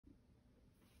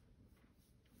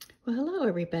Well, hello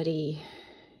everybody.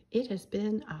 It has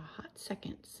been a hot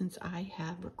second since I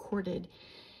have recorded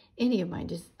any of my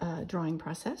drawing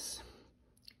process.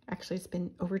 Actually, it's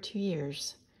been over 2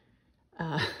 years.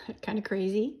 Kind of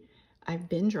crazy. I've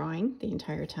been drawing the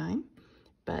entire time,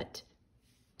 but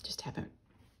just haven't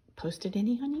posted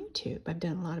any on YouTube. I've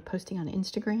done a lot of posting on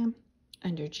Instagram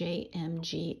under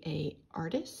JMGA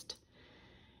Artist.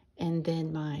 And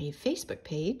then my Facebook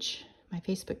page, my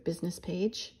Facebook business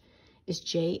page, is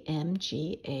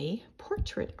JMGA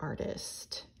Portrait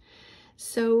Artist.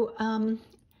 So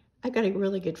I've got a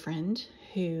really good friend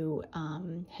who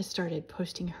has started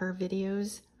posting her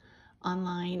videos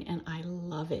online, and I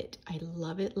love it. I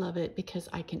love it, because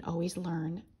I can always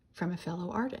learn from a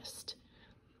fellow artist.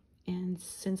 And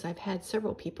since I've had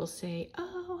several people say,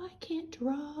 oh, I can't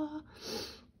draw.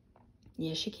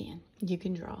 Yes, you can. You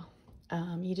can draw.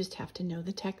 You just have to know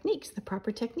the techniques, the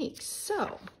proper techniques.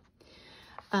 So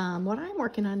what I'm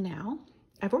working on now,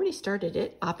 I've already started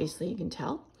it, obviously you can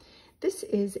tell. This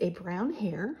is a brown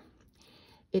hare.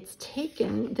 It's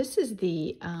taken, this is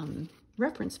the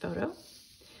reference photo.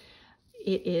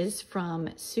 It is from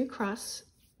Sue Cross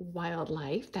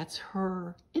Wildlife. That's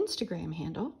her Instagram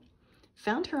handle.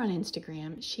 Found her on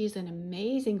Instagram. She's an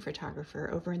amazing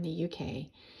photographer over in the UK,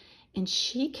 and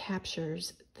she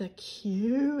captures the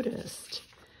cutest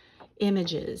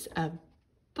images of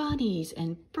bunnies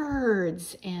and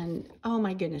birds and, oh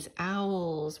my goodness,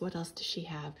 owls. What else does she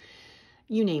have?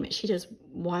 You name it. She does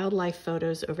wildlife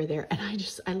photos over there. And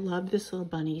I love this little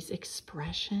bunny's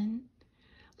expression.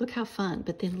 Look how fun.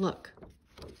 But then look,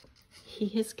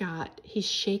 he's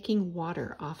shaking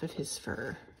water off of his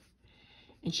fur.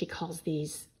 And she calls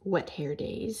these wet hair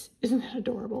days. Isn't that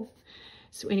adorable?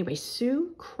 So anyway,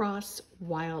 Sue Cross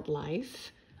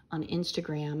Wildlife on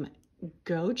Instagram.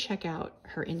 Go check out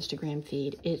her Instagram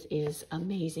feed. It is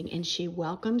amazing. And she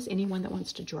welcomes anyone that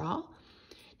wants to draw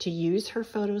to use her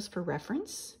photos for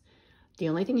reference. The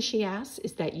only thing she asks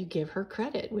is that you give her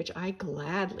credit, which I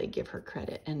gladly give her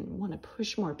credit and want to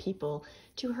push more people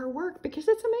to her work because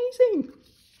it's amazing.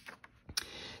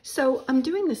 So I'm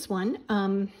doing this one.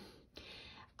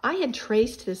 I had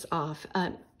traced this off.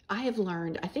 I have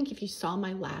learned, I think if you saw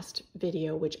my last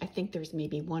video, which I think there's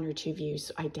maybe 1 or 2 views,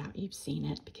 so I doubt you've seen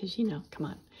it because, you know, come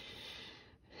on.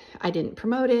 I didn't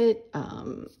promote it.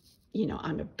 You know,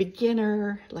 I'm a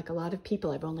beginner. Like a lot of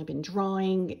people, I've only been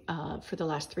drawing for the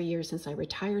last 3 years since I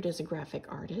retired as a graphic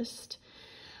artist.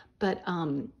 But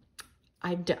what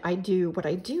I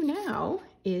do now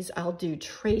is I'll do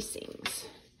tracings,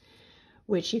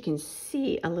 which you can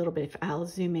see a little bit. If I'll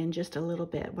zoom in just a little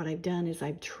bit, what I've done is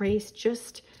I've traced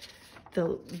just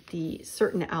the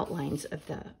certain outlines of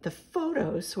the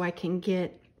photos so I can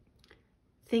get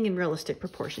thing in realistic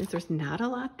proportions. There's not a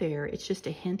lot there. It's just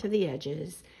a hint of the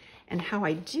edges. And how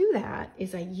I do that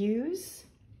is I use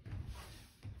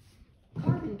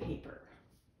carbon paper.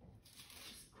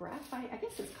 Just graphite, I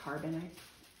guess it's carbon.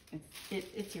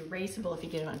 It's erasable if you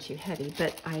get it on too heavy,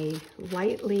 but I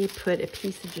lightly put a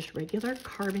piece of just regular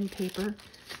carbon paper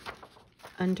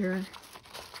under,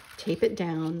 tape it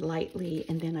down lightly,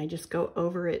 and then I just go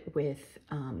over it with,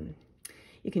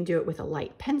 you can do it with a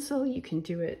light pencil, you can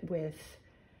do it with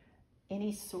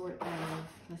any sort of,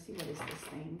 let's see, what is this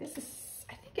thing? This is,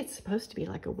 I think it's supposed to be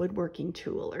like a woodworking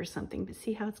tool or something, but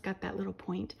see how it's got that little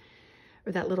point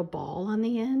or that little ball on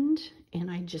the end? And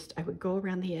I would go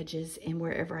around the edges, and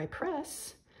wherever I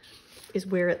press is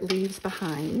where it leaves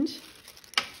behind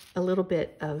a little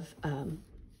bit of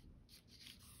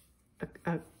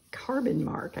a carbon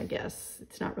mark, I guess.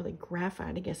 It's not really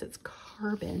graphite, I guess it's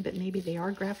carbon, but maybe they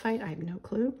are graphite, I have no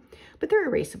clue. But they're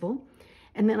erasable.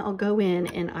 And then I'll go in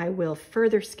and I will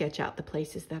further sketch out the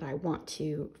places that I want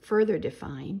to further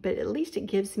define, but at least it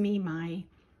gives me my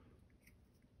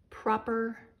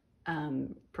proper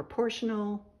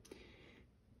proportional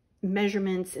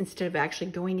measurements instead of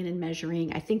actually going in and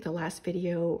measuring. I think the last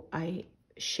video I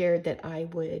shared that I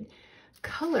would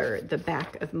color the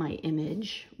back of my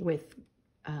image with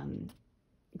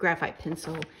graphite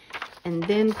pencil and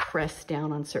then press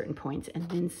down on certain points and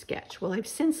then sketch. Well, I've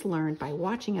since learned by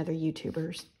watching other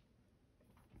YouTubers,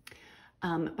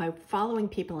 by following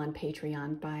people on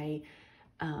Patreon, by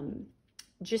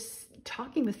just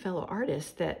talking with fellow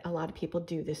artists, that a lot of people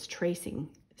do this tracing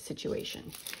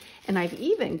situation. And I've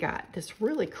even got this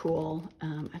really cool, I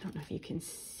don't know if you can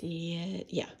see it.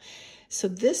 Yeah. So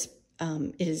this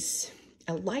is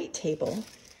a light table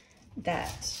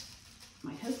that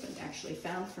my husband actually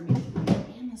found for me on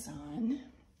Amazon.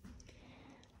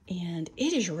 And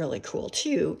it is really cool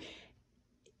too.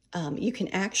 You can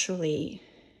actually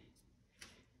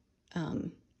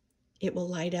it will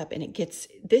light up, and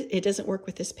it doesn't work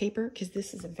with this paper because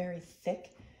this is a very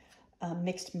thick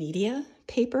mixed media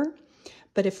paper.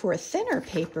 But if for a thinner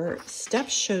paper,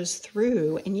 stuff shows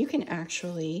through, and you can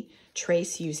actually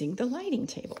trace using the lighting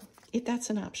table, if that's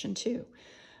an option too.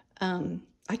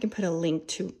 I can put a link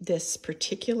to this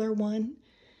particular one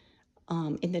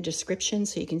in the description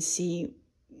so you can see,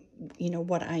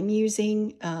 what I'm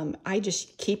using. I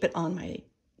just keep it on my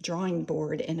drawing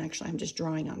board, and actually I'm just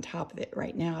drawing on top of it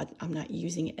right now. I'm not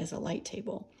using it as a light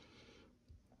table.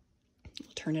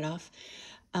 I'll turn it off.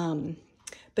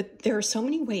 But there are so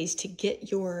many ways to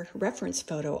get your reference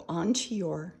photo onto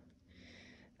your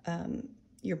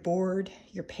board,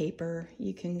 your paper.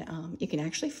 You can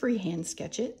actually freehand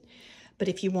sketch it. But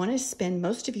if you want to spend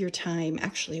most of your time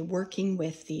actually working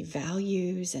with the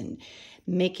values and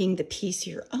making the piece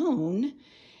your own,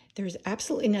 there's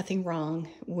absolutely nothing wrong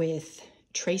with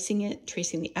tracing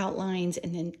the outlines,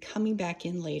 and then coming back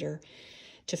in later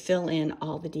to fill in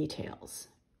all the details.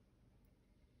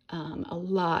 A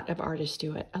lot of artists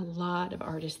do it. A lot of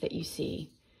artists that you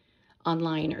see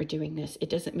online are doing this. It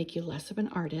doesn't make you less of an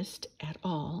artist at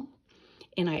all.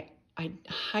 And I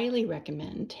highly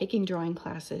recommend taking drawing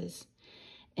classes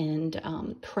and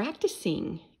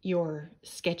practicing your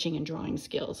sketching and drawing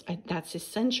skills. That's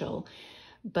essential,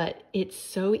 but it's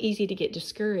so easy to get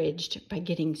discouraged by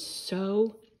getting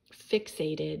so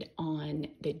fixated on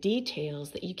the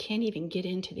details that you can't even get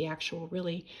into the actual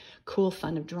really cool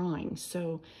fun of drawing.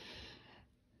 So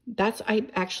I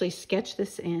actually sketched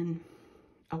this in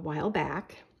a while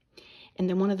back. And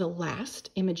then one of the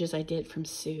last images I did from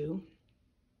Sue,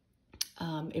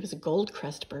 it was a gold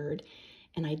crest bird.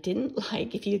 And I didn't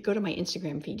like, if you go to my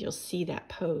Instagram feed, you'll see that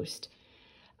post.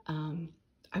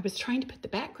 I was trying to put the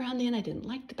background in. I didn't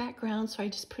like the background, so I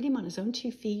just put him on his own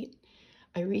 2 feet.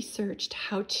 I researched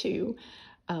how to,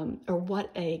 or what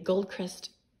a gold crest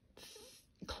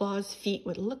claw's feet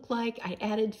would look like. I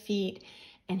added feet,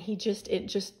 and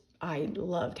I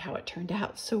loved how it turned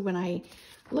out. So when I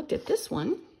looked at this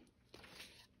one,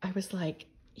 I was like,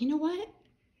 you know what?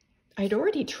 I'd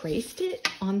already traced it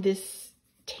on this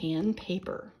tan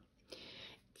paper,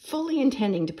 fully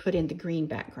intending to put in the green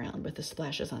background with the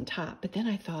splashes on top. But then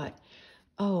I thought,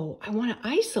 oh, I want to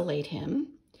isolate him.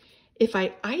 If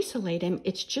I isolate him,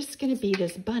 it's just going to be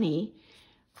this bunny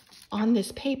on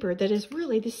this paper that is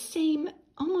really the same,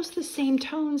 almost the same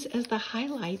tones as the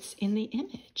highlights in the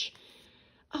image.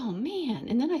 Oh man.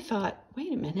 And then I thought,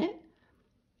 wait a minute.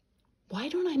 Why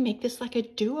don't I make this like a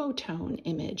duotone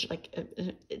image?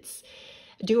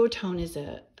 Duotone is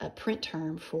a print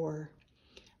term for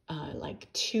like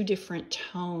 2 different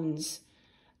tones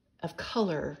of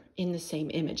color in the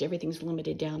same image. Everything's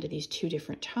limited down to these 2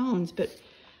 different tones, but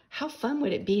how fun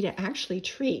would it be to actually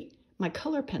treat my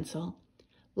color pencil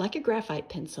like a graphite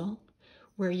pencil,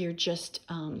 where you're just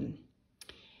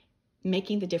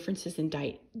making the differences in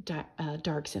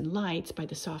darks and lights by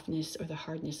the softness or the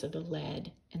hardness of the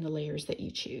lead and the layers that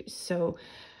you choose. So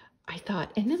I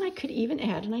thought, and then I could even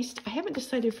add, and I haven't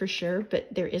decided for sure, but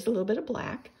there is a little bit of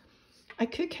black. I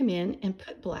could come in and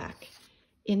put black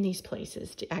in these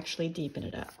places to actually deepen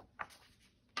it up,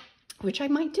 which I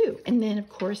might do. And then, of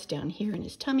course, down here in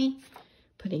his tummy,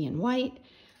 putting in white.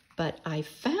 But I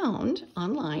found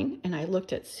online, and I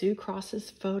looked at Sue Cross's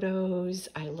photos.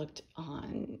 I looked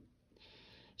on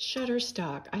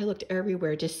Shutterstock. I looked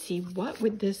everywhere to see what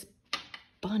would this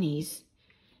bunny's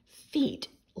feet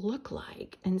look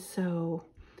like. And so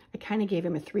I kind of gave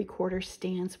him a 3/4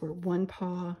 stance where one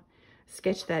paw,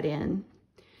 sketched that in,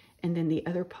 and then the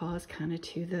other paw is kind of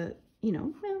to the,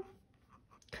 well,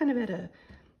 kind of at a,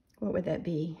 what would that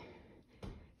be?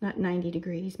 Not 90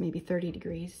 degrees, maybe 30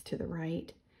 degrees to the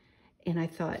right. And I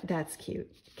thought, that's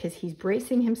cute, because he's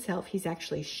bracing himself. He's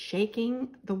actually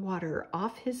shaking the water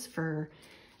off his fur.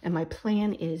 And my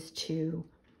plan is to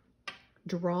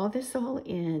draw this all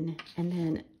in, and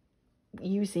then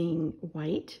using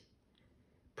white,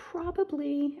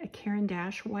 probably a Caran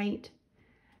D'ache white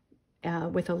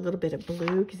with a little bit of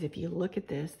blue, because if you look at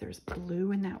this, there's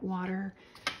blue in that water,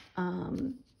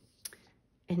 and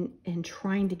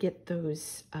trying to get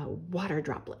those water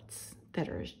droplets that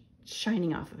are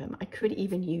shining off of him. I could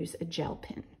even use a gel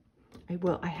pen.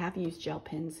 I have used gel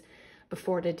pens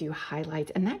before to do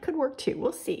highlights, and that could work too.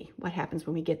 We'll see what happens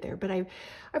when we get there. But I've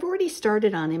already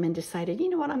started on him and decided, you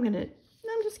know what, I'm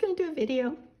just gonna do a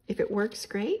video. If it works,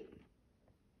 great.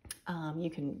 You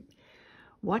can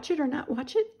watch it or not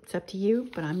watch it. It's up to you,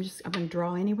 but I'm gonna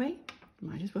draw anyway.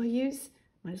 Might as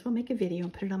well make a video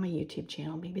and put it on my YouTube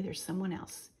channel. Maybe there's someone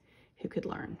else who could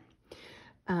learn.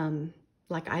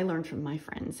 Like I learned from my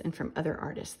friends and from other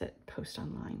artists that post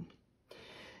online.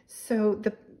 So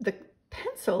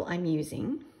pencil I'm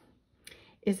using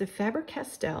is a Faber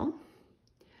Castell.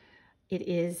 It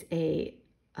is a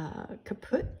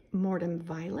Caput Mortuum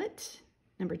Violet,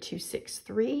 number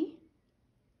 263.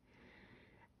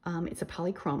 It's a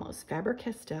Polychromos, Faber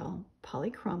Castell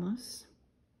Polychromos.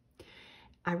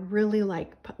 I really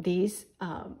like these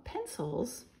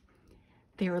pencils.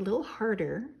 They're a little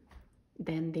harder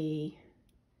than the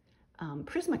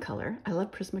Prismacolor. I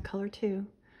love Prismacolor too.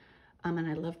 And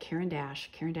I love Caran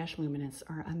D'ache. Caran D'ache luminance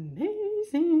are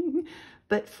amazing.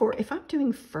 But if I'm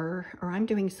doing fur or I'm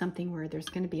doing something where there's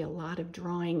going to be a lot of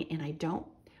drawing and I don't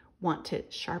want to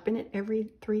sharpen it every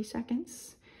 3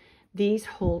 seconds, these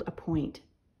hold a point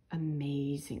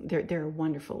amazing. They're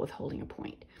wonderful with holding a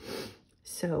point.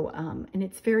 So, and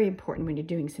it's very important when you're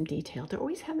doing some detail to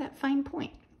always have that fine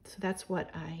point. So that's what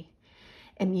I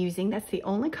am using. That's the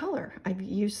only color I've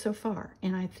used so far.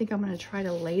 And I think I'm going to try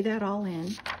to lay that all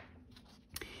in.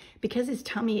 Because his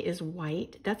tummy is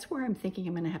white, that's where I'm thinking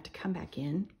I'm going to have to come back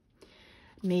in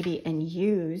maybe and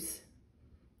use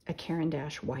a Caran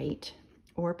D'ache white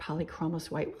or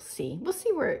Polychromos white. We'll see. We'll see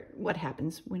what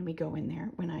happens when we go in there,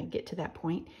 when I get to that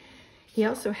point. He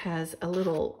also has a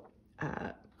little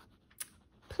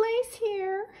place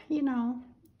here, you know.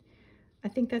 I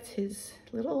think that's his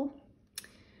little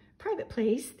private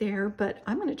place there, but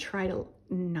I'm going to try to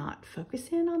not focus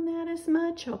in on that as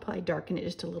much. I'll probably darken it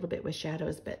just a little bit with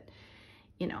shadows, but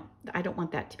you know, I don't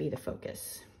want that to be the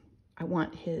focus. I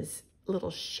want his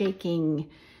little shaking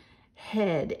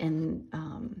head and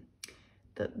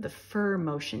the fur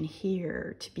motion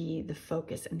here to be the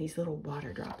focus, and these little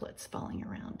water droplets falling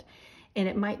around. And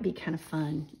it might be kind of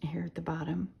fun here at the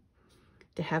bottom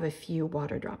to have a few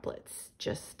water droplets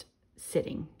just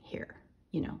sitting here,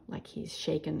 you know, like he's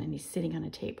shaken and he's sitting on a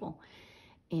table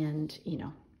and, you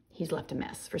know, he's left a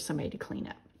mess for somebody to clean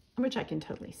up, which I can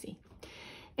totally see.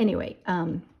 Anyway,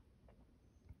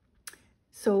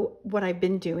 so what I've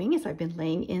been doing is I've been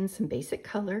laying in some basic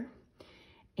color.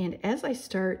 And as I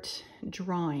start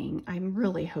drawing, I'm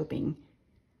really hoping,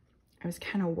 I was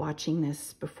kind of watching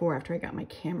this before after I got my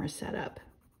camera set up.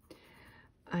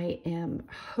 I am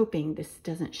hoping this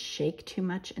doesn't shake too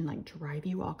much and like drive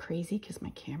you all crazy because my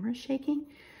camera is shaking,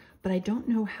 but I don't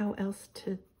know how else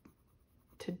to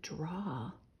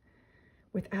draw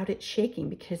without it shaking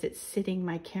because it's sitting,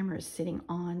 my camera is sitting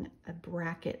on a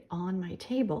bracket on my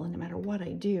table, and no matter what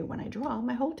I do when I draw,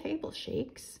 my whole table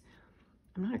shakes.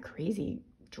 I'm not a crazy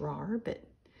drawer, but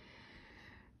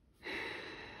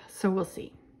so we'll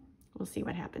see. We'll see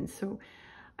what happens. So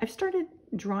I've started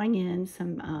drawing in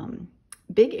some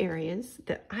big areas.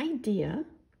 The idea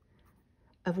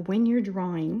of when you're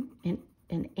drawing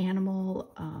an animal,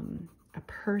 a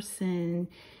person,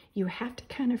 you have to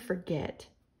kind of forget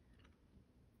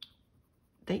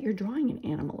that you're drawing an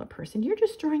animal, a person. You're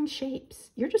just drawing shapes.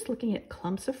 You're just looking at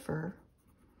clumps of fur.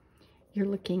 You're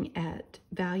looking at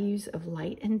values of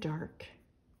light and dark.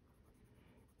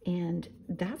 And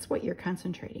that's what you're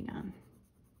concentrating on.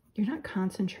 You're not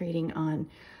concentrating on,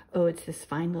 oh, it's this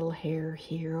fine little hair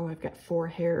here. Oh, I've got 4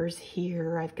 hairs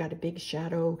here. I've got a big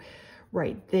shadow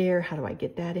right there. How do I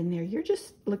get that in there? You're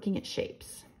just looking at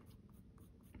shapes.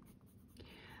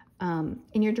 And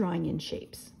you're drawing in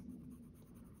shapes.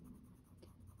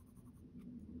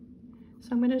 So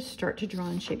I'm going to start to draw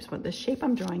in shapes. But the shape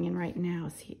I'm drawing in right now,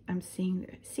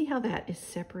 see how that is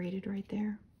separated right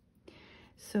there?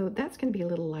 So that's going to be a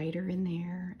little lighter in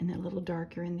there and then a little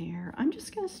darker in there. I'm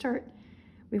just going to start,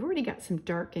 we've already got some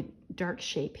dark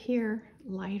shape here,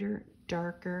 lighter,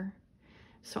 darker.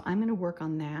 So I'm going to work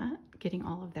on that, getting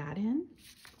all of that in,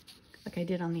 like I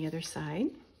did on the other side.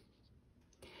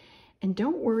 And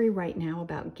don't worry right now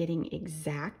about getting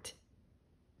exact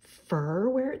fur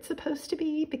where it's supposed to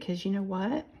be, because you know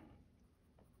what?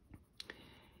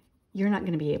 You're not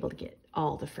going to be able to get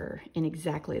all the fur in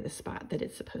exactly the spot that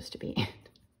it's supposed to be in.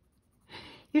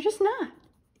 You're just not.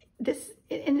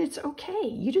 And it's okay.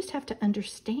 You just have to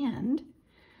understand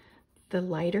the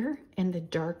lighter and the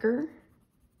darker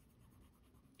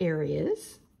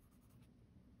areas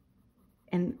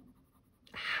and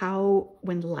how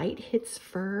when light hits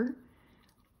fur,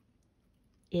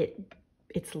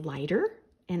 it's lighter,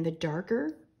 and the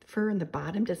darker fur in the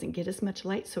bottom doesn't get as much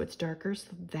light, so it's darker, so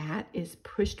that is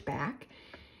pushed back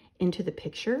into the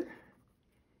picture.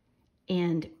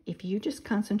 And if you just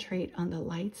concentrate on the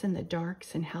lights and the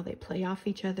darks and how they play off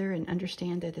each other and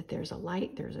understand that if there's a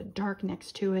light, there's a dark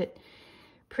next to it,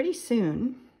 pretty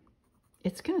soon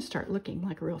it's going to start looking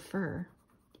like real fur,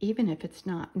 even if it's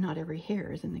not every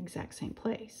hair is in the exact same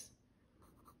place.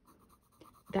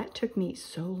 That took me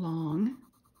so long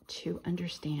to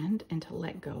understand and to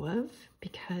let go of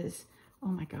because, oh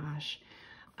my gosh,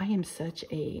 I am such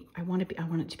a, I want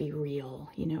it to be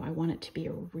real, you know, I want it to be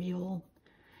a real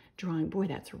drawing. Boy,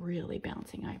 that's really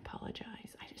bouncing. I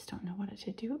apologize. I just don't know what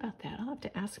to do about that. I'll have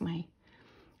to ask my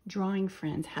drawing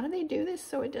friends, how do they do this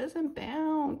so it doesn't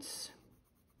bounce?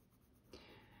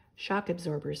 Shock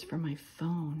absorbers for my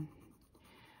phone.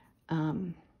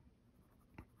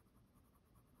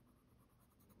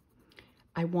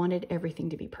 I wanted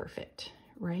everything to be perfect,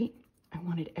 right? I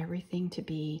wanted everything to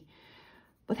be,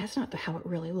 but that's not how it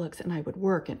really looks. And I would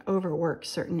work and overwork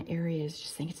certain areas,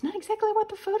 just saying, it's not exactly what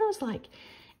the photo's like.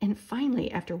 And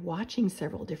finally, after watching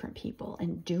several different people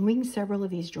and doing several of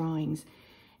these drawings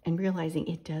and realizing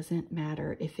it doesn't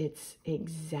matter if it's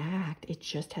exact, it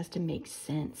just has to make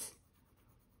sense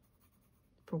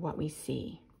for what we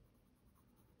see.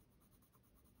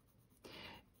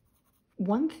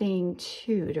 One thing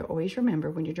too to always remember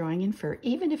when you're drawing in fur,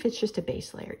 even if it's just a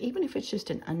base layer, even if it's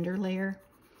just an under layer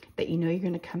that you know you're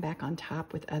going to come back on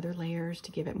top with other layers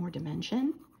to give it more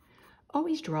dimension,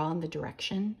 always draw in the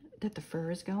direction that the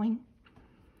fur is going.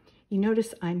 You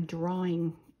notice I'm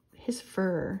drawing, his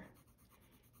fur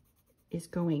is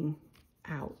going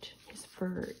out. His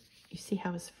fur, you see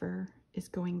how his fur is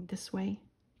going this way?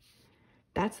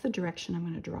 That's the direction I'm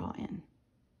going to draw in.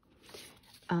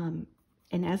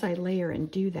 And as I layer and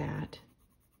do that,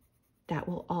 that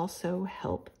will also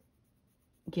help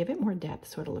give it more depth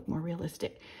so it'll look more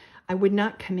realistic. I would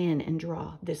not come in and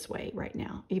draw this way right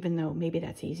now, even though maybe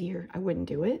that's easier. I wouldn't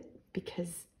do it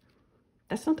because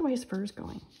that's not the way his fur is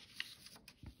going.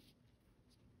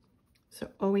 So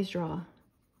always draw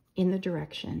in the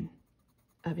direction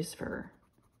of his fur,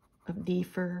 of the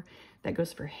fur. That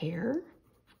goes for hair.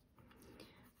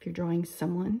 If you're drawing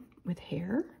someone with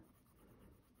hair,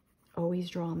 always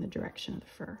draw in the direction of the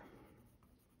fur.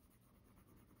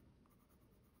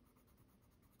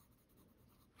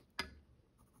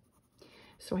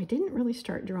 So I didn't really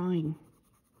start drawing.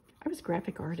 I was a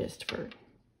graphic artist for,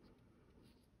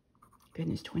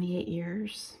 goodness, 28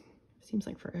 years. Seems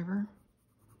like forever.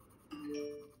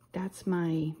 That's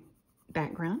my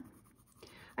background.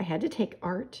 I had to take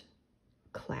art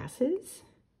classes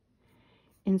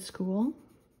in school.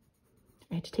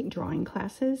 I had to take drawing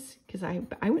classes because I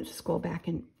went to school back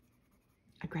in,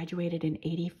 I graduated in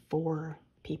 84,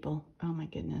 people. Oh my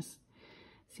goodness.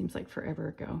 Seems like forever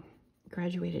ago.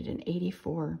 Graduated in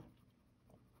 84.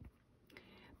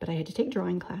 But I had to take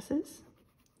drawing classes.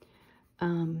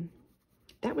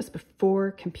 That was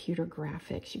before computer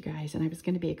graphics, you guys, and I was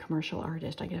going to be a commercial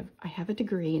artist. I have a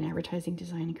degree in advertising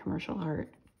design and commercial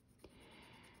art,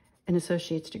 an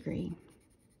associate's degree.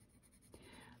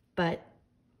 But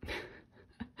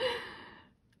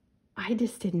I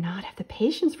just did not have the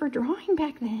patience for drawing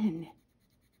back then.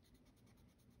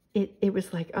 It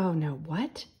was like, oh no,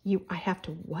 what? I have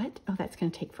to what? Oh, that's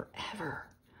going to take forever.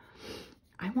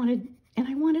 I wanted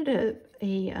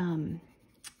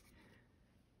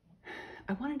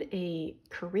a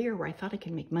career where I thought I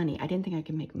could make money. I didn't think I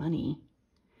could make money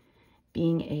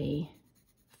being a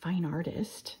fine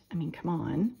artist. I mean, come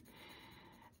on.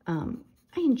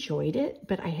 I enjoyed it,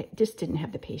 but I just didn't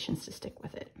have the patience to stick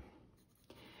with it.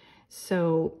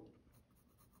 So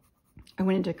I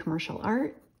went into commercial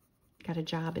art, got a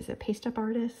job as a paste-up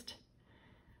artist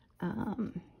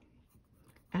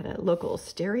at a local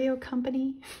stereo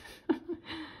company.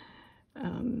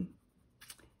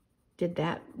 Did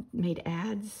that, made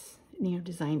ads, you know,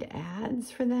 designed ads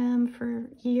for them for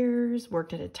years,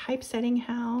 worked at a typesetting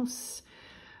house,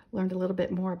 learned a little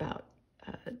bit more about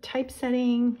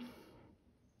typesetting,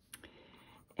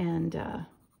 and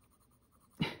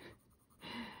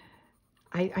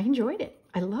I enjoyed it.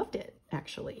 I loved it,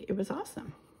 actually. It was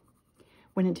awesome.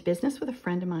 Went into business with a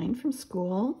friend of mine from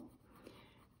school.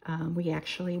 We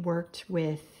actually worked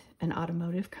with an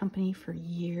automotive company for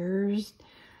years,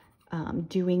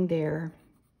 doing their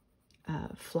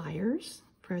flyers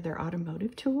for their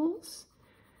automotive tools.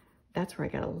 That's where I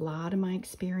got a lot of my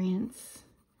experience.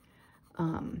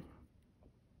 And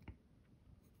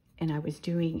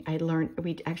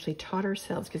we actually taught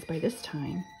ourselves, because by this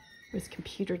time it was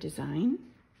computer design.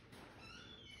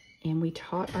 And we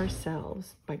taught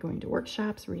ourselves by going to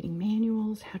workshops, reading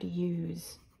manuals, how to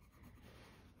use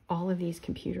all of these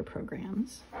computer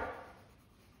programs.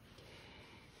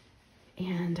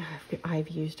 And I've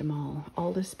used them all.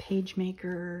 Aldus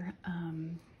PageMaker,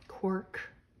 Quark,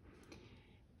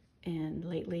 and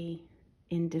lately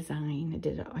InDesign.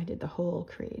 I did the whole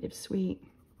Creative Suite,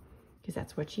 because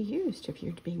that's what you used. If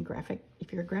you're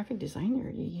a graphic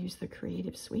designer, you use the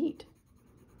Creative Suite.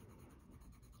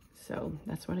 So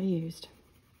that's what I used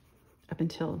up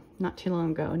until not too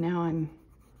long ago. Now I'm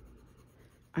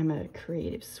I'm a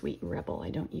creative sweet rebel. I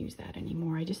don't use that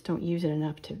anymore. I just don't use it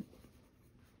enough to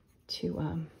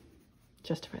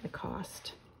justify the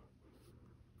cost.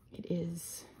 It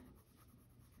is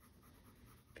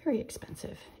very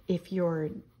expensive. If you're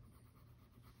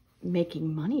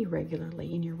making money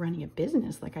regularly and you're running a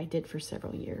business like I did for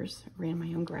several years, I ran my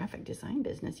own graphic design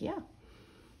business, yeah,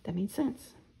 that made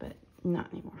sense, but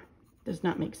not anymore. Does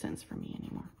not make sense for me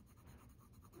anymore.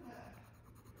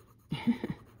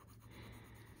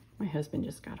 My husband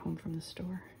just got home from the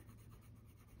store.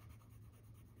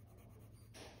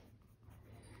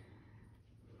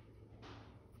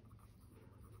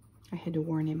 I had to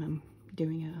warn him I'm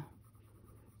doing a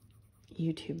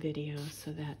YouTube video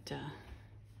so that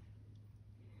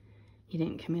he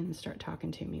didn't come in and start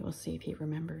talking to me. We'll see if he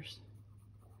remembers.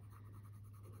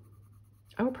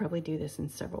 I will probably do this in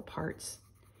several parts.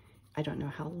 I don't know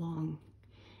how long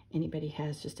anybody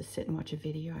has just to sit and watch a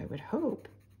video. I would hope,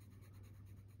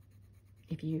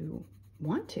 if you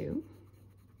want to,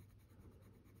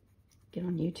 get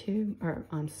on YouTube, or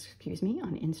on, excuse me,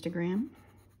 on Instagram,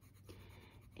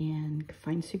 and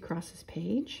find Sue Cross's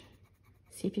page.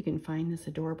 See if you can find this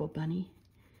adorable bunny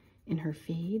in her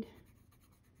feed.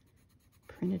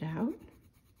 Print it out.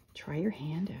 Try your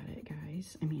hand at it,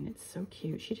 guys. I mean, it's so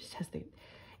cute. She just has the,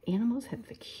 animals have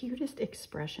the cutest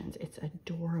expressions. It's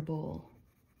adorable.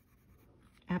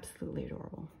 Absolutely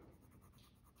adorable.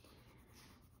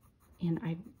 And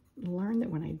I learned that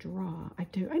when I draw, I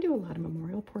do a lot of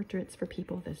memorial portraits for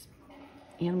people. This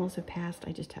animals have passed.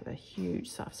 I just have a huge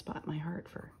soft spot in my heart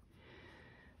for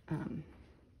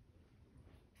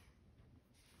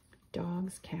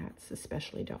dogs, cats,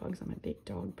 especially dogs. I'm a big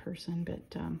dog person,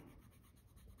 but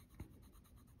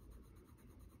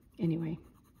anyway,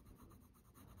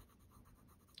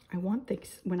 I want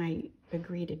this, when I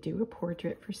agree to do a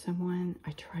portrait for someone,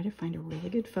 I try to find a really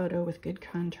good photo with good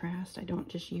contrast. I don't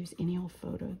just use any old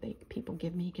photo people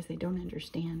give me, because they don't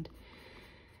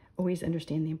always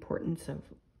understand the importance of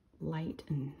light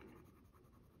and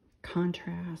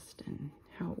contrast and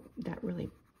how that really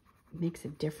makes a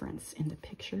difference in the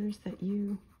pictures that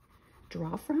you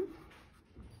draw from.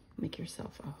 Make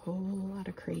yourself a whole lot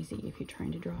of crazy if you're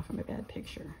trying to draw from a bad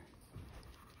picture.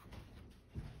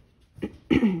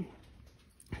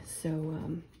 So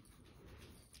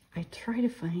I try to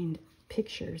find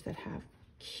pictures that have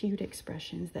cute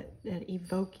expressions that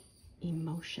evoke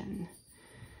emotion.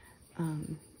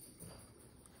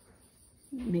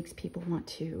 Makes people want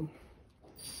to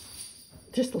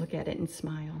just look at it and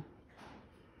smile,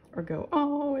 or go,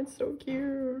 oh, it's so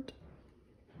cute.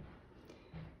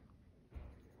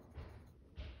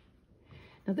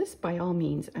 Now this, by all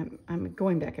means, I'm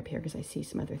going back up here because I see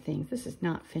some other things. This is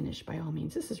not finished by all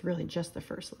means. This is really just the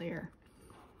first layer.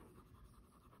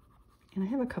 And I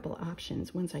have a couple of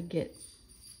options once I get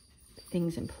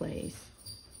things in place.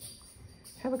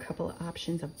 I have a couple of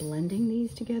options of blending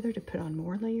these together to put on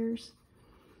more layers.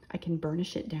 I can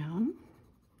burnish it down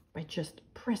by just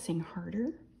pressing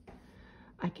harder.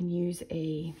 I can use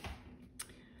a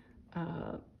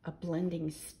blending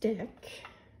stick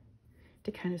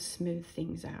to kind of smooth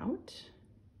things out.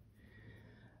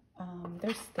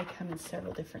 They come in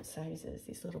several different sizes,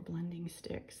 these little blending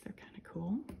sticks. They're kind of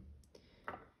cool.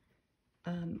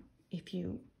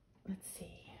 Let's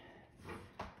see,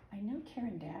 I know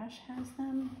Caran D'ache has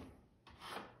them.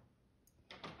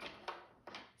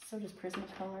 So does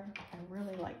Prismacolor. I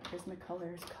really like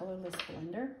Prismacolor's Colorless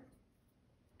blender.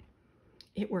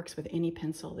 It works with any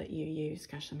pencil that you use.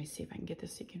 Gosh, let me see if I can get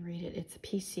this so you can read it. It's a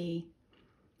PC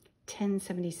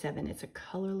 1077. It's a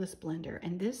colorless blender.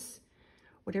 And this,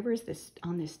 whatever is this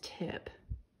on this tip,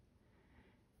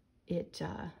 it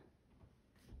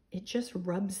just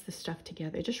rubs the stuff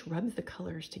together. It just rubs the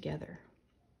colors together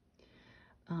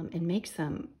and makes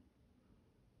them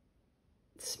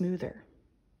smoother,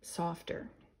 softer,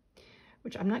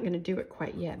 which I'm not going to do it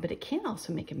quite yet, but it can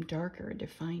also make them darker or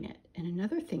define it. And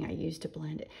another thing I use to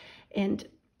blend it, and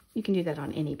you can do that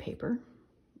on any paper,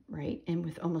 right? And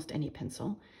with almost any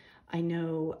pencil. I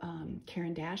know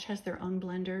Caran D'ache has their own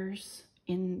blenders.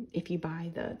 If you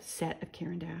buy the set of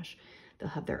Caran D'ache, they'll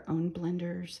have their own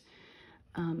blenders.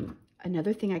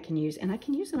 Another thing I can use, and I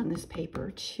can use it on this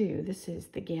paper too, this is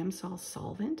the Gamsol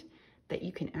solvent that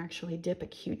you can actually dip a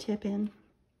Q-tip in.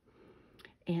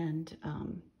 And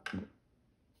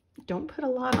don't put a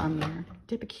lot on there.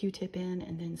 Dip a Q-tip in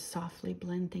and then softly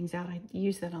blend things out. I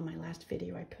used that on my last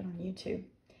video I put on YouTube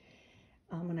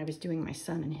when I was doing my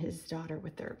son and his daughter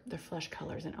with their flesh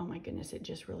colors. And oh my goodness, it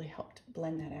just really helped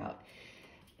blend that out.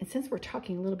 And since we're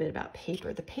talking a little bit about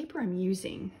paper, the paper I'm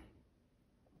using,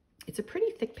 it's a pretty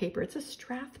thick paper. It's a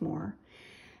Strathmore.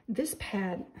 This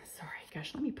pad, sorry,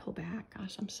 gosh, let me pull back.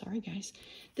 Gosh, I'm sorry, guys.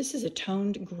 This is a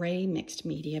toned gray mixed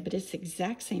media, but it's the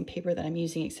exact same paper that I'm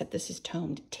using, except this is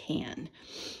toned tan.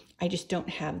 I just don't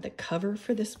have the cover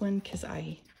for this one because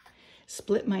I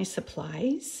split my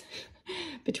supplies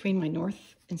between my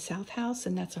north and south house,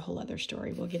 and that's a whole other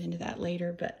story. We'll get into that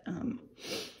later, but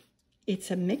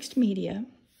it's a mixed media.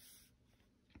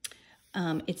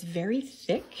 It's very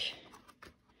thick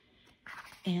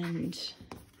and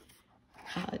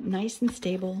nice and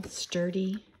stable,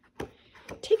 sturdy.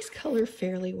 Takes color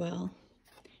fairly well.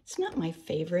 It's not my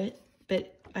favorite,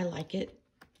 but I like it.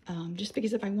 Just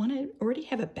because if I want to already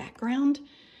have a background,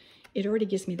 it already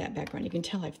gives me that background. You can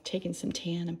tell I've taken some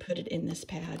tan and put it in this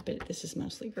pad, but this is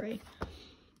mostly gray.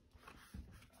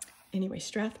 Anyway,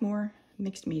 Strathmore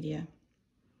mixed media.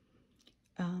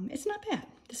 It's not bad.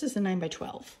 This is a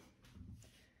 9x12.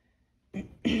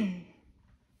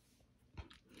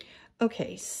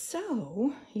 Okay,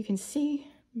 so you can see,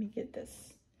 let me get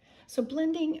this. So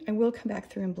blending, I will come back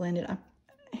through and blend it.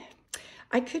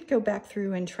 I could go back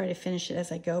through and try to finish it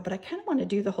as I go, but I kind of want to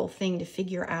do the whole thing to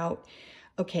figure out,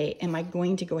 okay, am I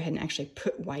going to go ahead and actually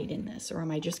put white in this, or am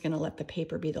I just going to let the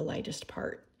paper be the lightest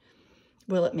part?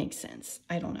 Will it make sense?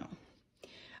 I don't know.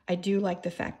 I do like the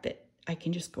fact that I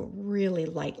can just go really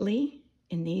lightly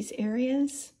in these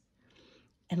areas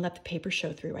and let the paper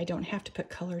show through. I don't have to put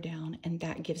color down, and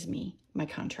that gives me my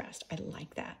contrast. I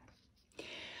like that.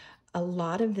 A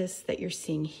lot of this that you're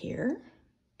seeing here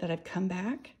that I've come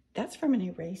back, that's from an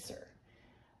eraser.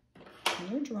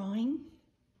 When you're drawing,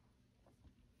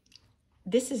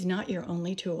 this is not your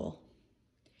only tool.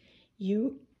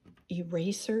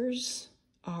 Erasers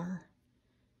are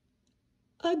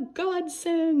a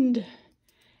godsend.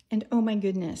 And oh my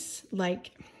goodness,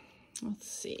 like, let's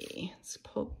see, let's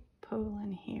pull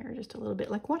in here just a little bit,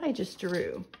 like what I just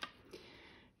drew.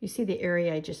 You see the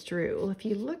area I just drew. Well, if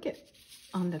you look at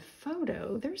on the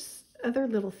photo, there's other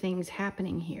little things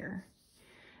happening here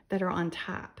that are on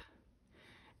top.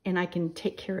 And I can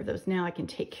take care of those now. I can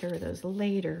take care of those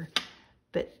later.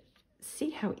 But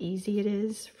see how easy it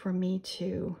is for me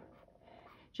to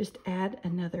just add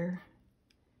another.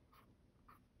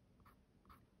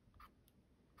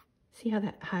 See how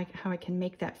I can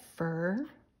make that fur?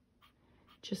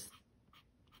 Just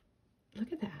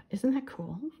look at that. Isn't that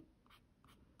cool?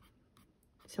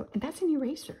 So that's an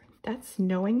eraser. That's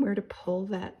knowing where to pull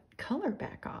that color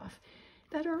back off.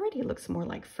 That already looks more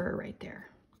like fur right there.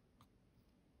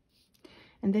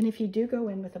 And then if you do go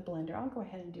in with a blender, I'll go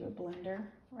ahead and do a blender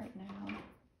right now.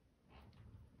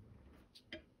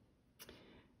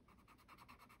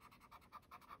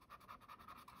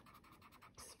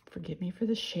 Forgive me for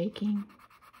the shaking.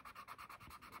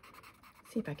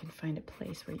 See if I can find a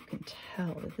place where you can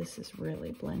tell that this is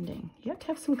really blending. You have to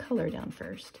have some color down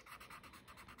first,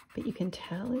 but you can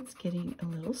tell it's getting a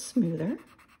little smoother.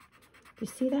 You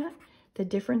see that? The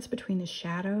difference between the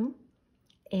shadow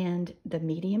and the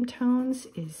medium tones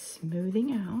is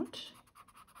smoothing out.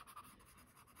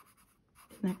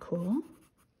 Isn't that cool?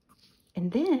 And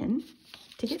then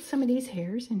to get some of these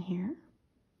hairs in here,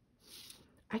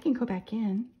 I can go back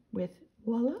in with,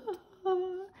 voila,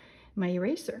 my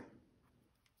eraser.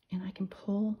 And I can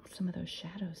pull some of those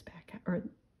shadows back, or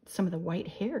some of the white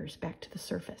hairs back to the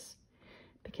surface,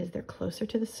 because they're closer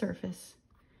to the surface.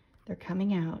 They're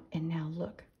coming out, and now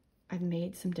look, I've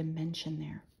made some dimension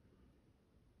there.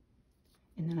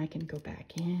 And then I can go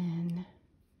back in,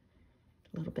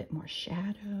 a little bit more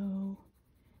shadow,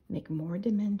 make more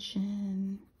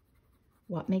dimension.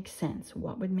 What makes sense?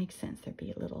 What would make sense? There'd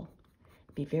be a little,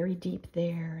 be very deep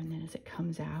there, and then as it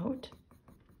comes out,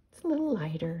 it's a little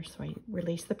lighter, so I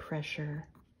release the pressure.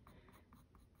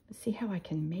 See how I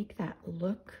can make that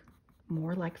look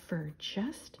more like fur.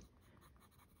 Just,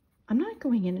 I'm not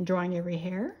going in and drawing every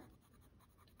hair.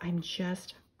 I'm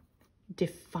just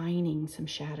defining some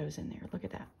shadows in there. Look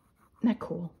at that. Isn't that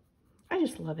cool? I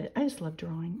just love it. I just love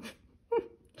drawing.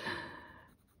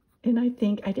 And I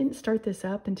think I didn't start this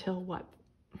up until what,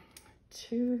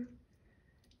 two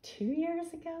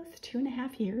years ago,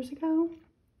 2.5 years ago.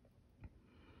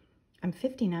 I'm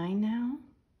 59 now.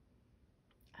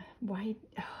 Why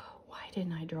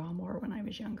didn't I draw more when I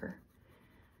was younger?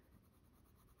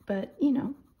 But, you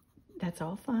know, that's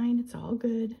all fine. It's all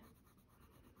good.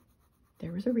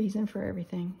 There was a reason for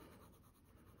everything.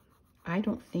 I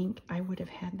don't think I would have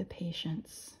had the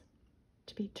patience,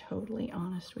 to be totally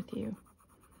honest with you.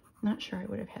 Not sure I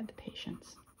would have had the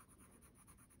patience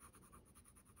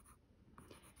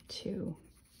to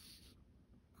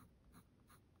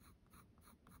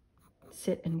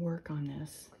sit and work on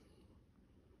this.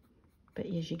 But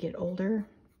as you get older,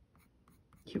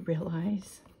 you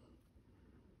realize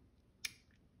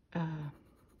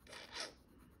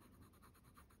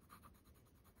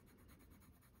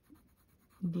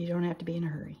You don't have to be in a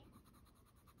hurry.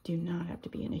 Do not have to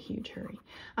be in a huge hurry.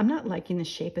 I'm not liking the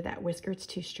shape of that whisker. It's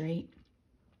too straight.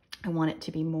 I want it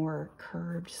to be more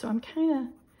curved. So I'm kind of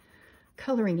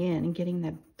coloring in and getting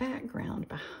the background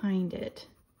behind it.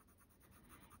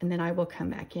 And then I will come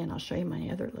back in. I'll show you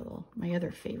my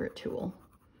other favorite tool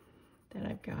that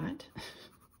I've got.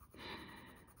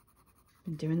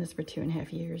 Been doing this for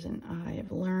 2.5 years, and I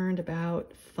have learned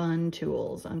about fun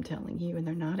tools, I'm telling you, and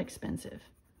they're not expensive.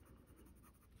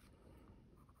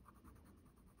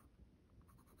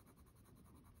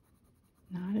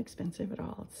 Not expensive at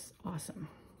all. It's awesome.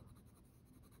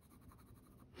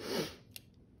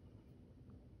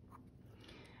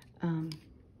 Oh,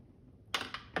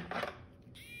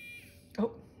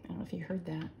 I don't know if you heard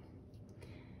that.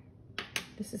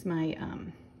 This is my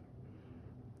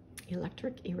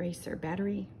electric eraser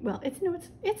battery. Well,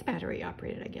 it's battery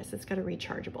operated, I guess. It's got a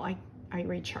rechargeable. I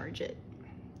recharge it.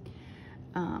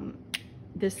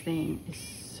 This thing is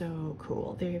so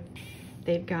cool.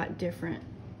 They've got different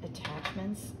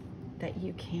attachments that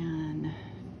you can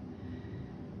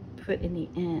put in the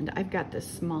end. I've got the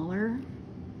smaller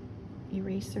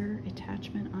eraser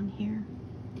attachment on here,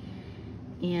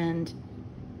 and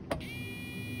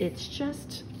it's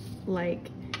just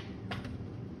like,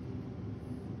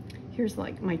 here's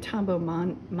like my Tombow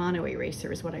mono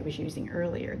eraser is what I was using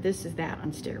earlier. This is that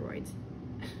on steroids.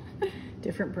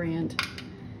 Different brand.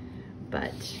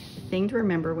 But the thing to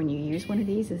remember when you use one of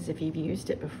these is, if you've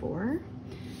used it before,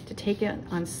 to take it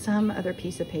on some other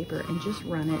piece of paper and just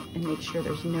run it and make sure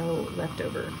there's no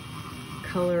leftover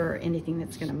color or anything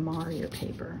that's going to mar your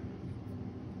paper.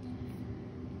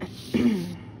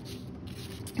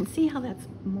 And see how that's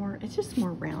more, it's just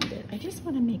more rounded. I just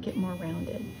want to make it more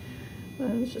rounded. Well,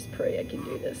 let's just pray I can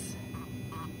do this.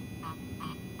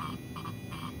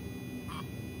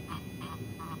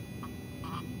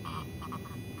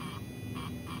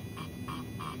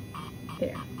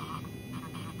 There.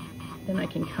 Then I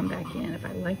can come back in. If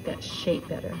I like that shape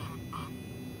better,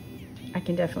 I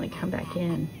can definitely come back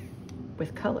in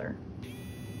with color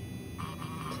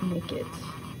to make it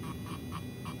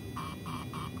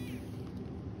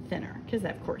thinner, because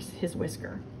of course his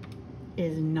whisker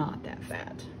is not that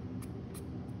fat.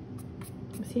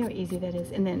 See how easy that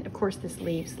is? And then of course this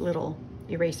leaves little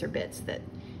eraser bits that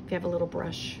if you have a little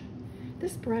brush.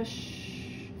 This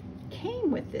brush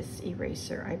came with this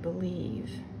eraser, I believe,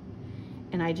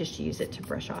 and I just use it to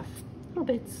brush off little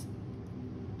bits.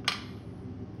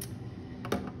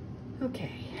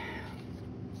 Okay,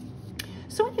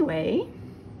 so anyway,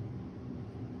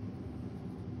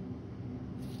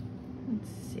 let's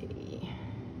see,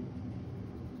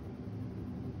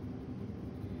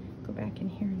 go back in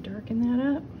here and darken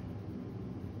that up.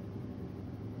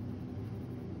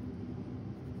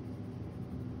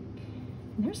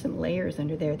 And there's some layers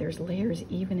under there. There's layers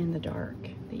even in the dark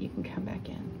that you can come back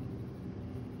in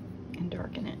and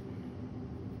darken it.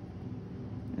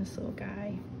 This little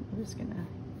guy, I'm just gonna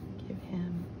give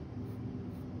him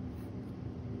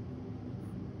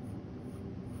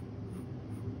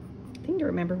the thing to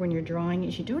remember when you're drawing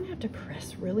is you don't have to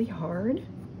press really hard,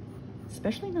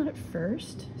 especially not at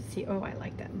first. See, oh, I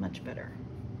like that much better.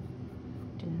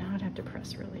 Do not have to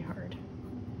press really hard.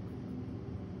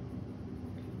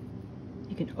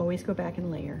 You can always go back and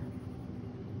layer.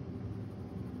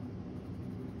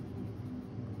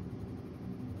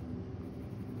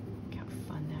 Look how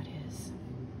fun that is.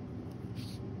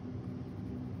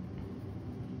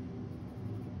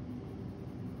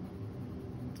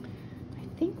 I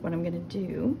think what I'm going to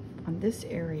do on this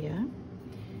area,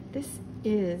 this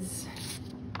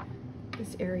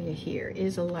area here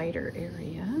is a lighter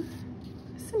area.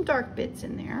 Some dark bits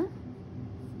in there.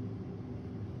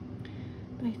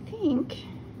 But I think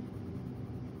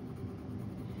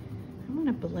I want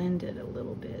to blend it a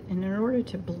little bit. And in order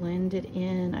to blend it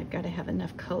in, I've got to have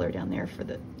enough color down there for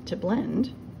to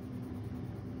blend,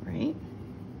 right?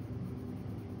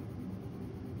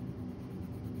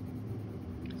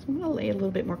 So I'm going to lay a little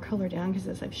bit more color down because,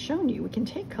 as I've shown you, we can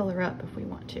take color up if we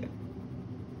want to.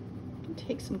 We can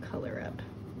take some color up.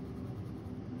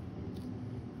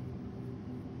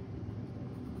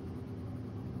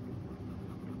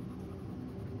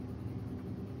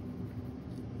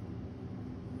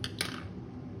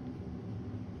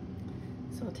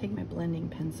 So I'll take my blending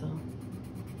pencil,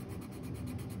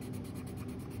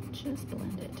 just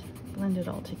blend it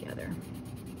all together.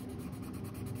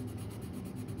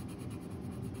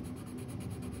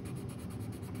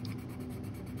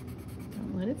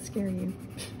 Don't let it scare you.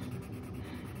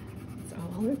 It's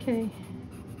all okay.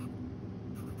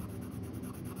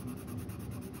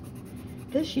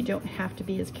 this, you don't have to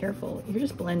be as careful. You're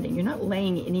just blending. You're not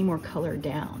laying any more color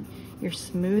down. You're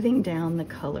smoothing down the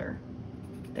color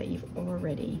that you've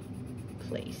already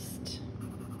placed.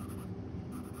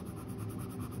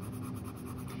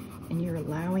 And you're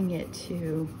allowing it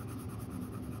to,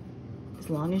 as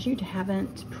long as you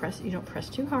haven't pressed, you don't press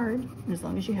too hard, and as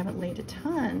long as you haven't laid a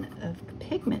ton of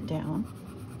pigment down,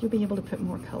 you'll be able to put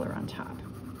more color on top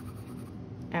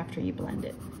after you blend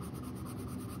it.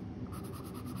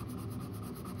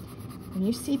 When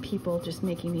you see people just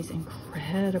making these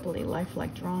incredibly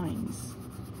lifelike drawings,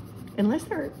 unless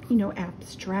they're, you know,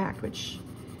 abstract, which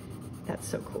that's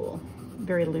so cool,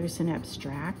 very loose and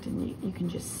abstract, and you can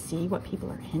just see what people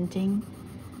are hinting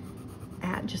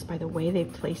at just by the way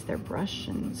they've placed their brush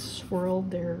and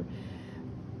swirled their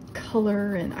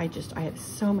color. And I have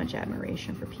so much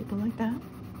admiration for people like that.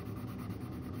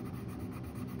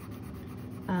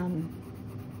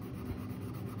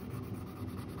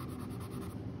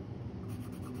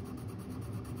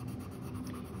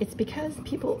 It's because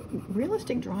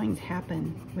realistic drawings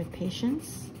happen with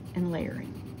patience and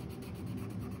layering,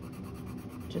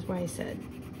 which is why I said,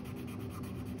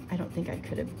 I don't think I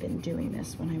could have been doing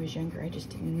this when I was younger. I just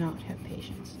did not have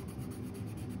patience.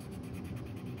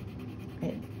 I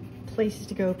had places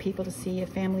to go, people to see, a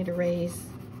family to raise,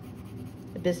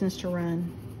 a business to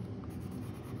run.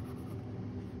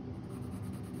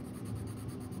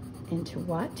 And to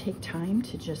what? Take time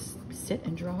to just sit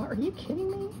and draw? Are you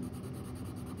kidding me?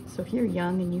 So if you're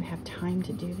young and you have time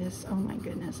to do this, oh my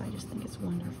goodness, I just think it's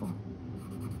wonderful.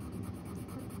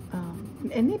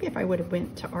 And maybe if I would have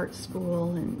went to art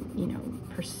school and, you know,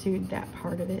 pursued that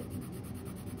part of it,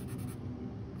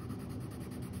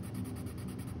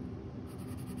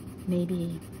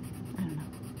 maybe, I don't know,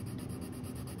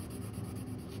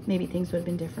 maybe things would have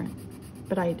been different.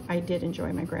 But I did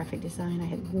enjoy my graphic design. I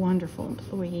had wonderful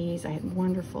employees. I had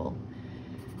wonderful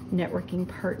networking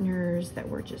partners that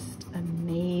were just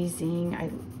amazing.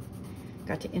 I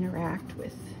got to interact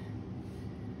with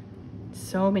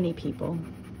so many people.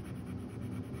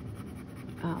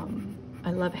 I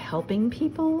love helping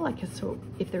people. Like, so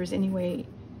if there was any way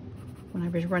when I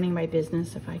was running my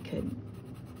business, if I could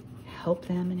help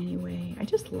them in any way, I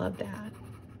just love that.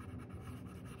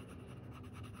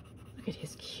 Look at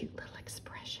his cute little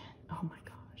expression. Oh my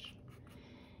gosh.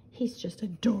 He's just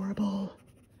adorable.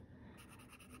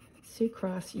 Sue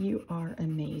Cross, you are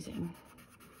amazing.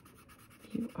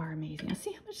 You are amazing. Now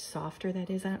see how much softer that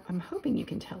is? I'm hoping you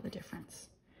can tell the difference.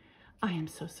 I am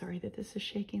so sorry that this is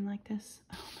shaking like this.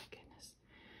 Oh my goodness.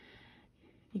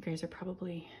 You guys are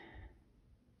probably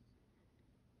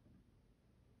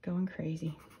going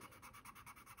crazy.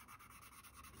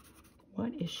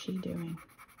 What is she doing?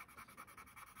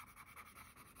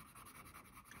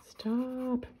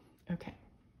 Stop. Okay.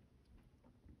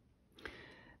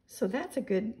 So that's a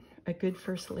good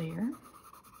first layer.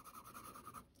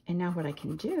 And now what I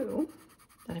can do,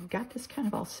 that I've got this kind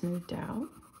of all smoothed out,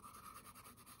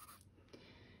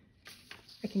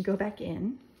 I can go back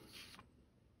in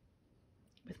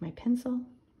with my pencil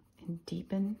and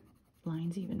deepen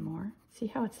lines even more. See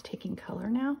how it's taking color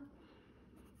now?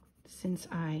 Since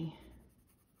I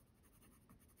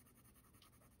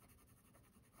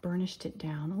burnished it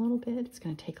down a little bit, it's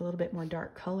going to take a little bit more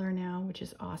dark color now, which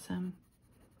is awesome.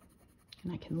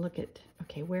 And I can look at,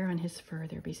 okay, where on his fur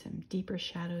there'll be some deeper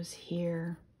shadows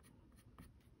here.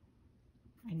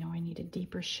 I know I need a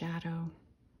deeper shadow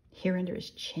here under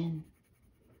his chin.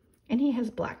 And he has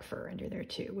black fur under there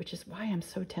too, which is why I'm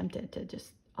so tempted to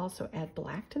just also add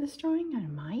black to this drawing. I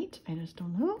might, I just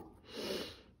don't know.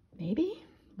 Maybe,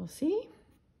 we'll see.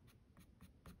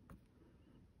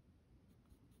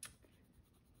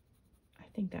 I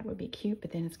think that would be cute,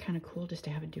 but then it's kind of cool just to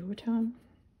have a duotone.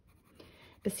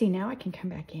 But see, now I can come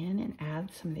back in and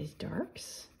add some of these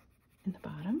darks in the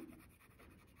bottom.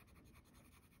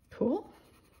 Cool.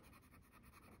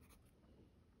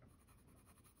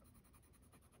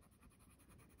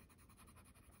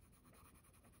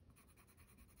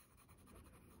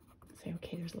 Say,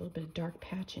 okay, there's a little bit of dark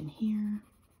patch in here.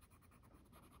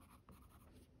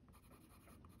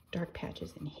 Dark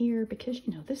patches in here, because,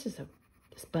 you know, this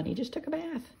bunny just took a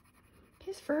bath.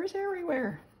 His fur's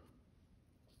everywhere.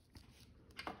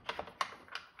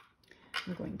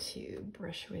 I'm going to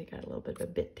brush away, got a little bit of a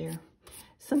bit there.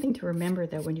 Something to remember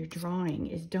though when you're drawing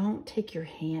is don't take your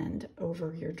hand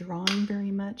over your drawing very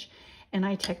much. And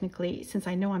I technically, since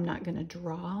I know I'm not going to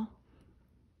draw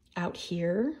out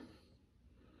here,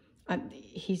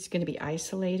 he's going to be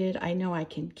isolated. I know I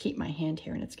can keep my hand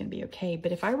here and it's going to be okay.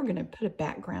 But if I were going to put a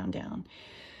background down,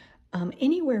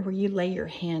 anywhere where you lay your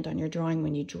hand on your drawing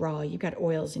when you draw, you've got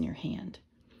oils in your hand.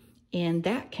 And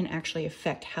that can actually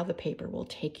affect how the paper will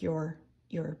take your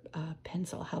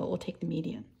pencil, how it will take the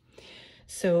medium.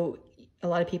 So a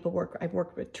lot of people I've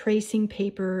worked with tracing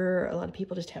paper. A lot of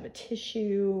people just have a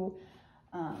tissue.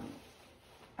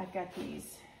 I've got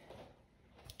these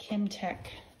Kimtech.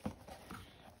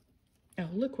 Oh,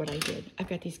 look what I did. I've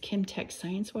got these Kimtech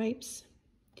science wipes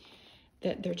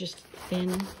that they're just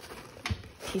thin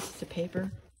pieces of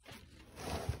paper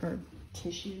or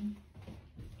tissue.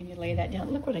 And you lay that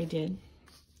down. Look what I did.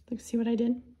 Look, see what I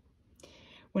did?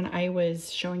 When I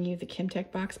was showing you the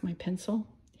Kimtech box, my pencil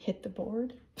hit the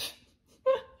board.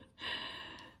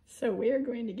 So we are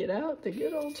going to get out the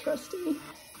good old trusty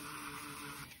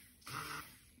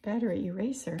battery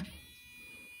eraser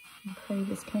and pray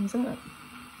this comes up.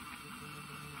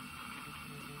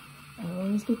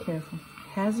 Always be careful.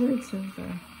 Hazards of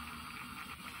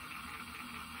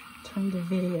trying to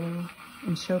video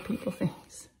and show people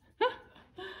things.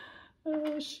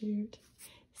 Oh, shoot.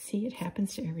 See, it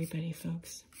happens to everybody,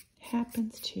 folks.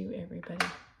 Happens to everybody.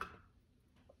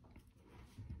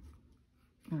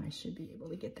 I should be able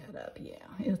to get that up. Yeah,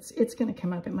 it's going to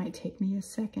come up. It might take me a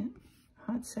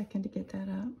hot second to get that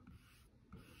up.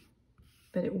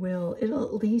 But it'll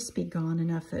at least be gone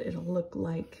enough that it'll look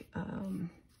like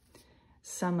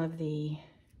some of the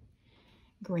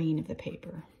grain of the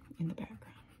paper in the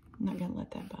background. I'm not going to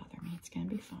let that bother me. It's going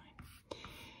to be fine.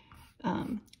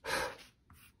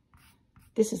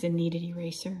 This is a kneaded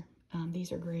eraser.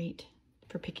 These are great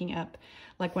for picking up.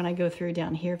 Like when I go through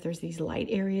down here, if there's these light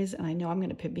areas and I know I'm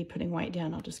going to be putting white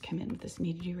down, I'll just come in with this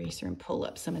kneaded eraser and pull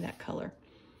up some of that color.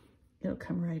 It'll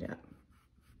come right up.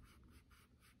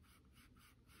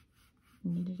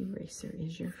 Kneaded eraser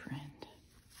is your friend.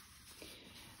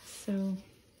 So,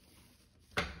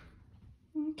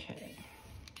 okay.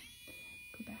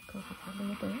 Go back over that a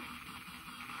little bit.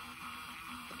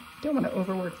 Don't want to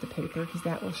overwork the paper because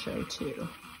that will show too.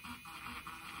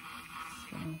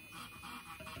 So,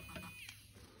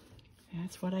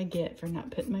 that's what I get for not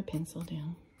putting my pencil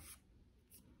down.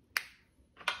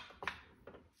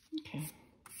 Okay.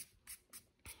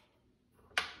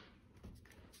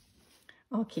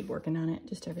 I'll keep working on it.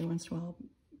 Just every once in a while,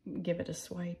 give it a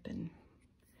swipe and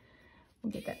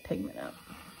we'll get that pigment up.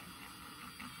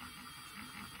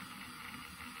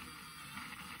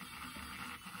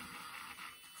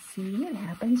 See, it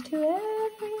happens to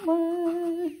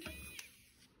everyone.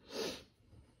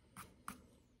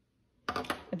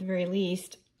 At the very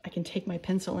least, I can take my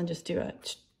pencil and just do a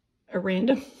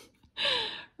random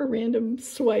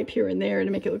swipe here and there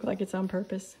to make it look like it's on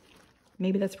purpose.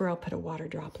 Maybe that's where I'll put a water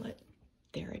droplet.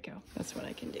 There we go. That's what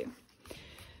I can do.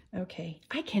 Okay.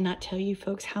 I cannot tell you,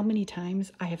 folks, how many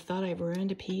times I have thought I've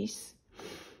ruined a piece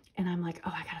and I'm like,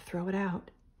 oh, I got to throw it out.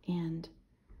 And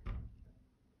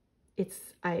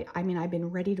I mean, I've been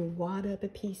ready to wad up a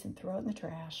piece and throw it in the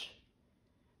trash,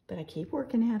 but I keep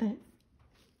working at it.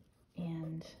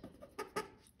 And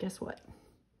guess what?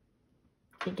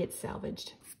 It gets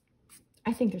salvaged.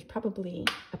 I think there's probably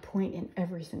a point in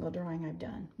every single drawing I've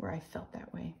done where I felt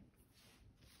that way.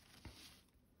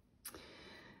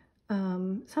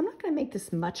 So I'm not going to make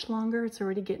this much longer. It's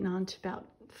already getting on to about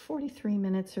 43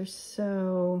 minutes or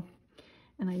so.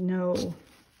 And I know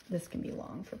this can be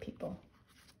long for people,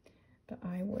 but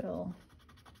I will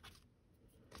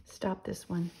stop this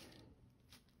one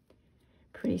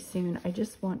pretty soon. I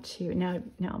just want to, now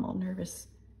I'm all nervous.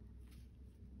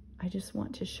 I just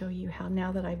want to show you how,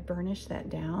 now that I've burnished that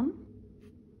down,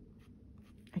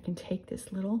 I can take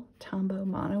this little Tombow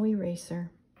mono eraser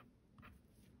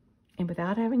and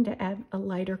without having to add a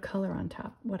lighter color on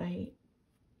top,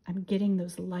 I'm getting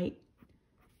those light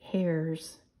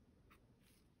hairs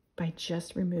by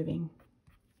just removing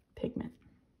pigment.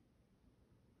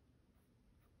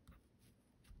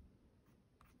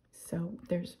 So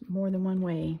there's more than one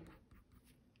way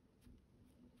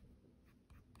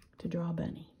to draw a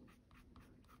bunny.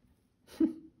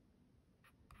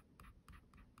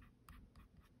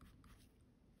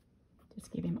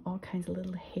 Just give him all kinds of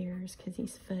little hairs because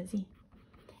he's fuzzy.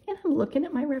 And I'm looking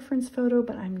at my reference photo,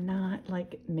 but I'm not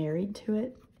like married to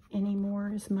it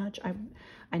anymore as much.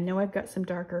 I know I've got some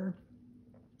darker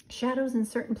shadows in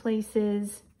certain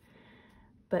places,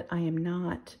 but I am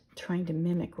not trying to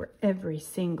mimic where every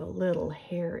single little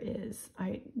hair is.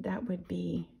 That would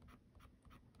be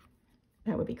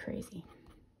crazy.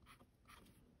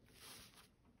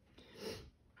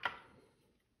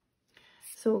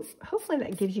 So hopefully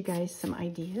that gives you guys some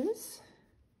ideas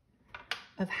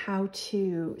of how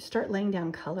to start laying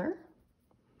down color,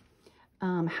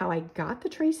 how I got the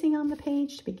tracing on the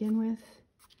page to begin with,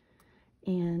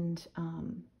 and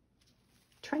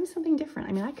trying something different.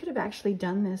 I mean, I could have actually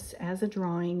done this as a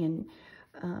drawing and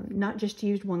not just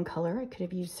used one color. I could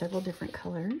have used several different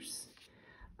colors.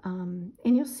 And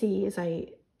you'll see as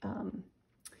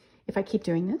if I keep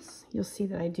doing this, you'll see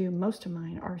that I do, most of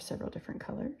mine are several different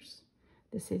colors.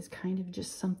 This is kind of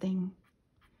just something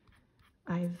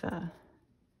I've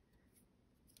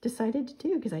decided to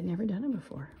do because I'd never done it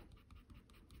before.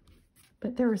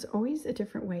 But there is always a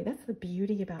different way. That's the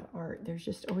beauty about art. There's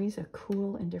just always a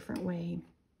cool and different way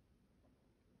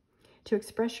to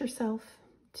express yourself,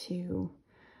 to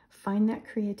find that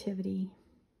creativity,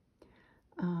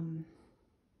 to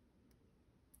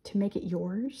make it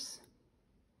yours.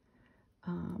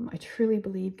 I truly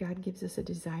believe God gives us a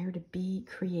desire to be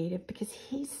creative because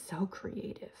He's so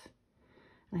creative.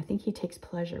 And I think He takes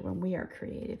pleasure when we are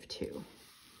creative too,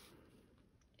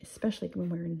 especially when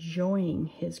we're enjoying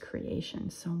His creation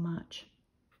so much.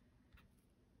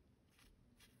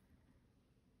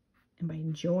 And by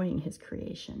enjoying His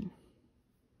creation,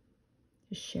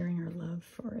 just sharing our love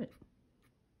for it.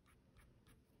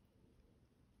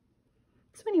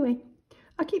 So anyway,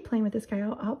 I'll keep playing with this guy.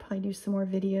 I'll probably do some more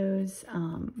videos.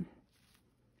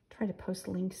 Try to post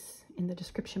links in the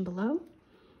description below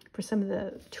for some of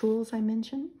the tools I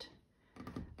mentioned,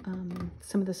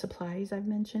 some of the supplies I've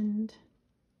mentioned.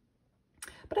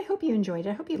 But I hope you enjoyed it.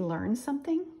 I hope you learned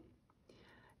something.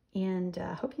 And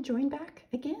I hope you join back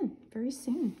again very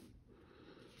soon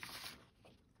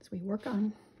as we work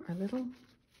on our little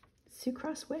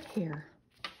sucrose wet hair.